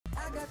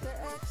got the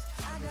X,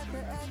 I got the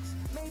X.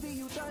 Maybe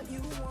you thought you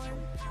won,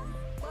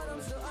 but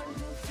I'm still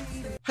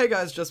undefeated. Hey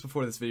guys, just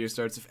before this video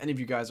starts, if any of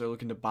you guys are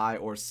looking to buy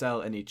or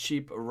sell any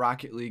cheap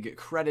Rocket League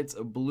credits,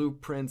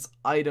 blueprints,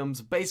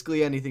 items,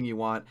 basically anything you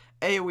want,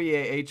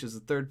 AOEAH is a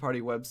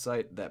third-party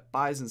website that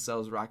buys and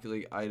sells Rocket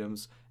League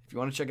items. If you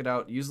want to check it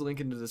out, use the link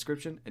in the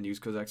description and use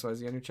code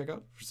XYZ on your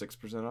checkout for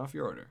 6% off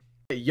your order.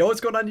 Hey, yo,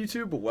 what's going on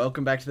YouTube?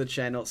 Welcome back to the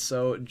channel.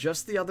 So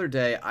just the other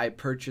day, I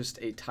purchased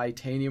a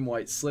titanium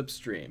white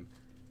Slipstream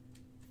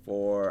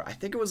for, I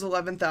think it was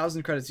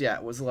 11,000 credits. Yeah,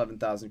 it was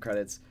 11,000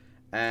 credits.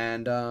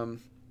 And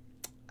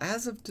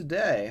as of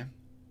today,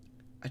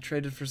 I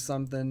traded for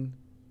something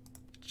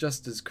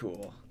just as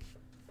cool.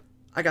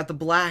 I got the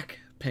black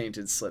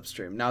painted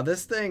Slipstream. Now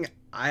this thing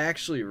I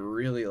actually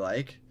really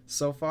like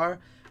so far.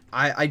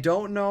 I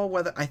don't know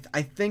whether,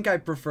 I think I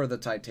prefer the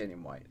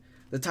titanium white.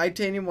 The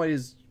titanium white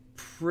is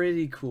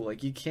pretty cool,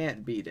 like you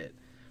can't beat it.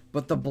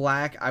 But the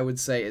black, I would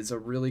say, is a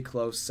really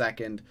close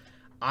second.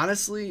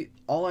 Honestly,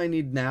 all I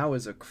need now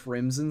is a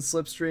crimson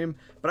Slipstream,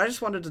 but I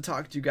just wanted to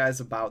talk to you guys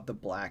about the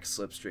black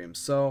Slipstream.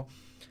 So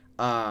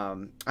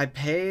I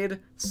paid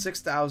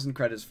 6,000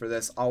 credits for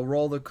this. I'll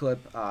roll the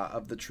clip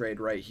of the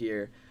trade right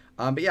here.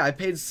 But yeah, I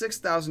paid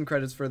 6,000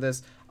 credits for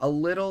this, a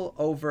little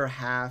over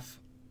half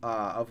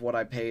of what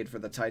I paid for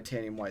the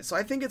titanium white. So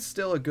I think it's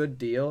still a good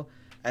deal.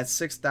 At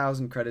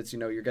 6,000 credits, you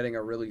know, you're getting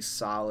a really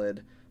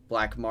solid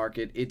black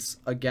market. It's,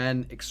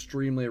 again,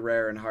 extremely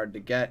rare and hard to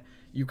get.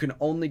 You can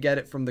only get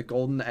it from the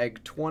Golden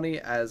Egg 20,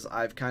 as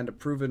I've kind of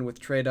proven with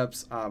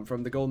trade-ups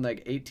from the Golden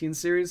Egg 18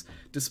 series.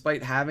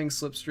 Despite having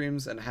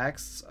Slipstreams and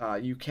Hex,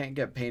 you can't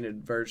get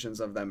painted versions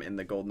of them in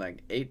the Golden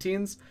Egg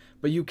 18s,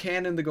 but you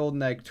can in the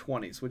Golden Egg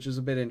 20s, which is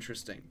a bit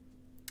interesting.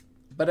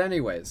 But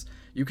anyways,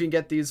 you can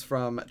get these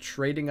from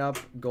trading up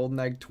Golden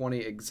Egg 20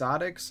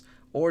 exotics,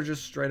 or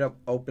just straight up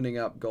opening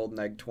up Golden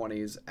Egg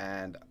 20s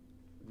and,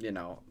 you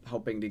know,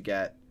 hoping to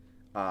get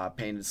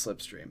painted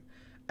Slipstream.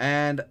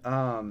 And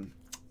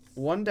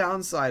one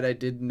downside I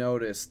did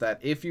notice that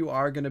if you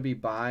are going to be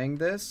buying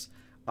this,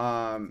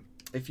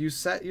 if you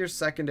set your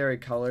secondary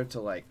color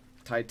to like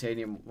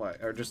titanium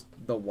or just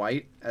the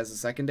white as a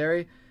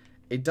secondary,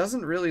 it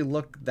doesn't really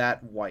look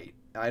that white.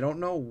 I don't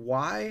know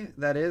why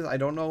that is. I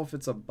don't know if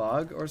it's a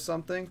bug or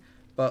something,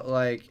 but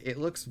like it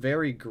looks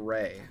very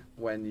gray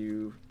when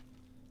you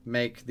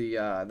make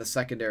the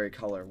secondary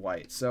color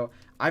white. So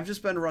I've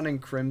just been running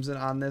crimson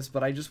on this,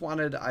 but I just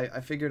wanted, I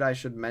figured I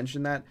should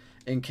mention that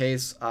in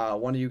case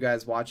one of you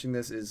guys watching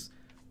this is,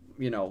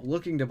 you know,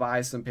 looking to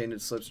buy some painted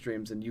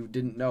Slipstreams and you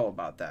didn't know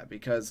about that,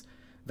 because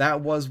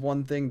that was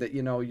one thing that,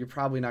 you know, you're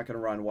probably not going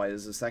to run white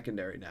as a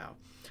secondary now.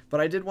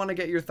 But I did want to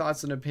get your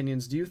thoughts and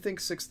opinions. Do you think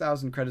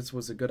 6,000 credits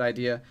was a good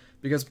idea?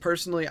 Because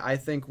personally, I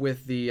think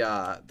with the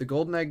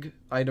Golden Egg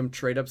item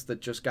trade-ups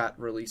that just got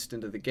released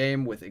into the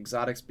game, with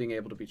exotics being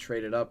able to be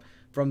traded up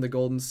from the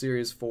Golden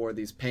Series for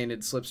these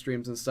painted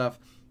Slipstreams and stuff,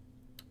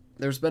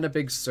 there's been a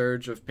big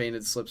surge of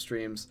painted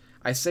Slipstreams.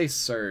 I say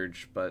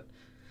surge, but,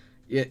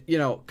 you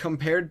know,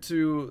 compared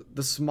to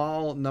the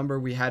small number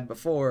we had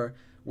before,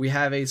 we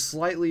have a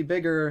slightly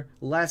bigger,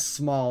 less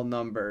small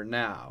number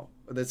now.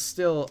 That's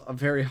still a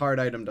very hard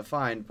item to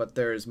find, but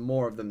there's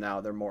more of them now.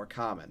 They're more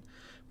common.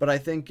 But I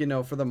think, you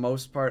know, for the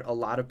most part, a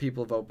lot of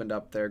people have opened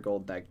up their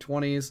Golden Egg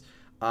 20s.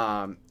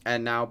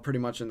 And now pretty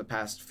much in the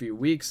past few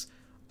weeks,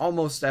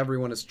 almost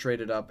everyone has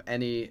traded up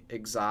any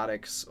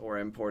exotics or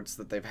imports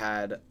that they've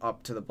had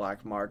up to the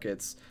black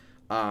markets.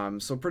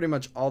 So pretty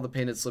much all the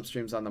painted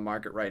Slipstreams on the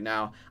market right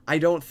now. I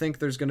don't think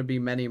there's going to be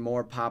many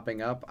more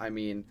popping up. I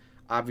mean,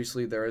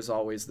 obviously, there is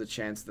always the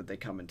chance that they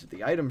come into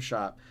the item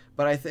shop,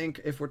 but I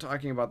think if we're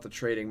talking about the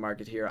trading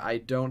market here, I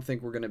don't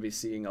think we're going to be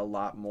seeing a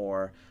lot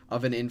more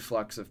of an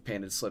influx of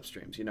painted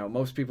Slipstreams. You know,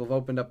 most people have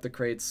opened up the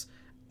crates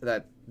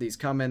that these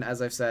come in,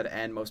 as I've said,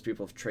 and most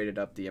people have traded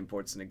up the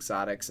imports and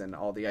exotics and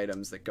all the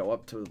items that go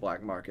up to the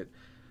black market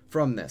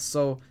from this.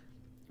 So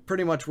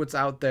pretty much what's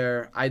out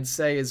there, I'd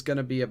say, is going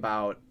to be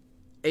about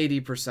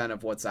 80%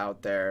 of what's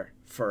out there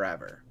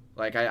forever.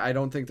 Like, I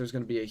don't think there's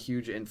going to be a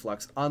huge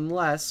influx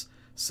unless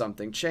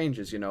something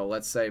changes. You know,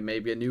 let's say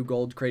maybe a new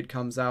gold crate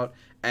comes out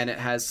and it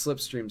has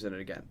Slipstreams in it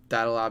again.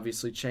 That'll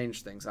obviously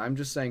change things. I'm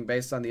just saying,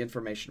 based on the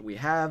information we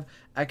have,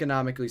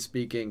 economically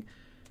speaking,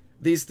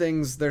 these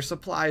things, their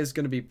supply is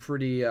going to be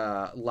pretty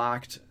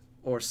locked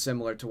or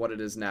similar to what it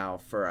is now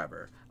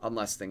forever,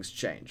 unless things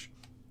change.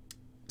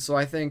 So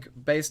I think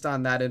based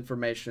on that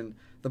information,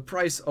 the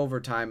price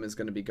over time is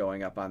going to be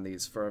going up on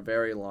these for a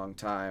very long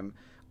time.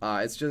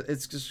 It's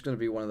just going to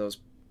be one of those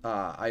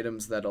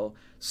items that'll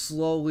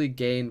slowly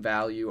gain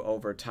value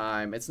over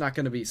time. It's not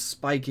going to be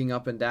spiking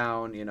up and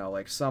down, you know,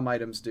 like some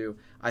items do.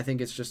 I think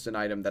it's just an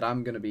item that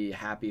I'm going to be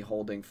happy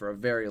holding for a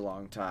very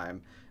long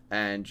time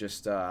and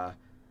just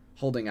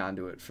holding on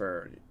to it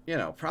for, you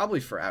know, probably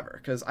forever,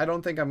 because I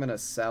don't think I'm going to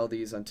sell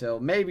these until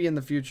maybe in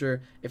the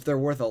future if they're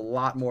worth a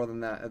lot more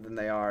than that than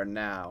they are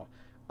now.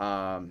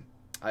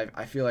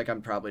 I feel like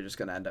I'm probably just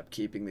going to end up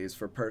keeping these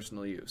for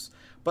personal use.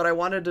 But I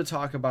wanted to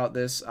talk about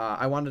this.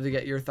 I wanted to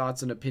get your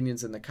thoughts and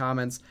opinions in the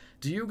comments.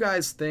 Do you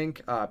guys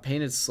think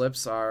painted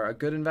slips are a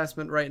good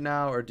investment right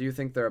now, or do you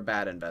think they're a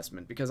bad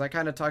investment? Because I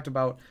kind of talked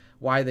about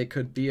why they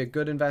could be a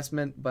good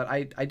investment, but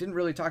I didn't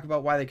really talk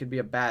about why they could be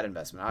a bad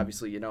investment.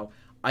 Obviously, you know,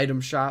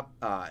 item shop,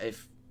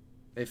 if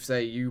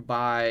say you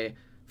buy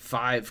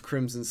 5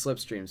 Crimson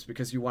Slipstreams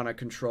because you want to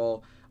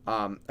control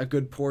a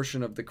good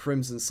portion of the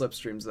Crimson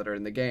Slipstreams that are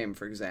in the game,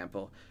 for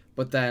example.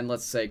 But then,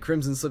 let's say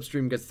Crimson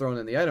Slipstream gets thrown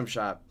in the item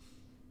shop.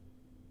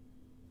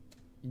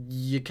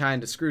 You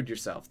kind of screwed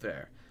yourself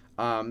there.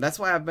 That's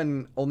why I've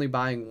been only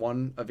buying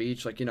one of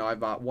each. Like, you know, I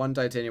bought one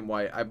titanium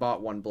white. I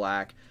bought one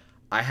black.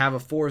 I have a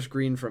forest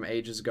green from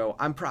ages ago.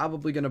 I'm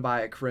probably going to buy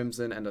a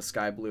crimson and a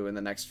sky blue in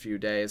the next few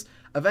days.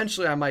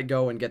 Eventually, I might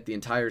go and get the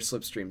entire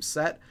Slipstream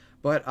set.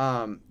 But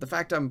the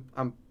fact I'm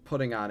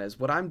putting on is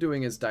what I'm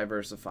doing is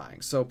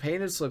diversifying. So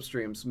painted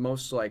Slipstreams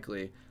most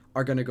likely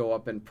are going to go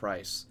up in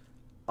price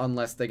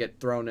unless they get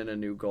thrown in a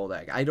new gold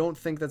egg. I don't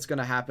think that's going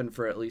to happen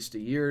for at least a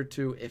year or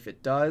two. If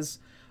it does,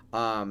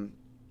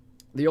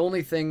 the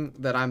only thing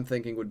that I'm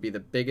thinking would be the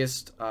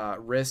biggest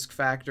risk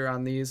factor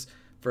on these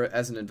for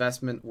as an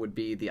investment would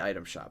be the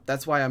item shop.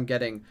 That's why I'm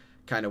getting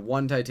kind of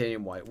one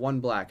titanium white, one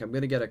black. I'm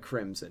going to get a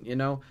crimson, you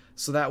know?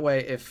 So that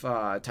way if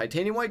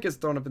titanium white gets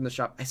thrown up in the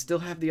shop, I still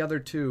have the other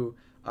two,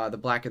 the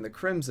black and the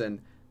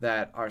crimson,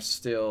 that are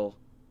still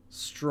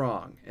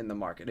strong in the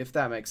market, if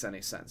that makes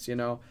any sense. You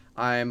know,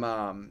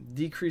 I'm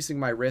decreasing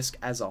my risk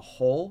as a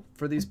whole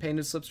for these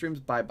painted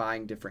Slipstreams by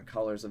buying different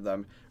colors of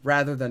them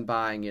rather than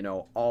buying, you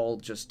know, all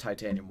just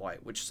titanium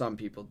white, which some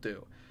people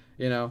do,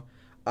 you know.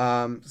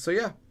 So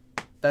yeah,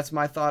 that's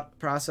my thought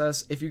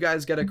process. If you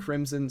guys get a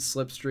Crimson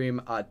Slipstream,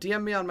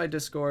 DM me on my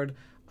Discord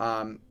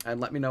and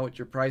let me know what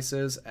your price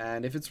is,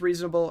 and if it's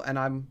reasonable and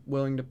I'm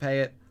willing to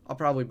pay it, I'll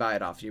probably buy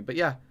it off you. But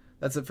yeah,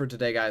 that's it for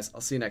today, guys.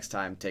 I'll see you next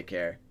time. Take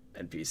care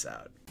and peace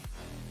out.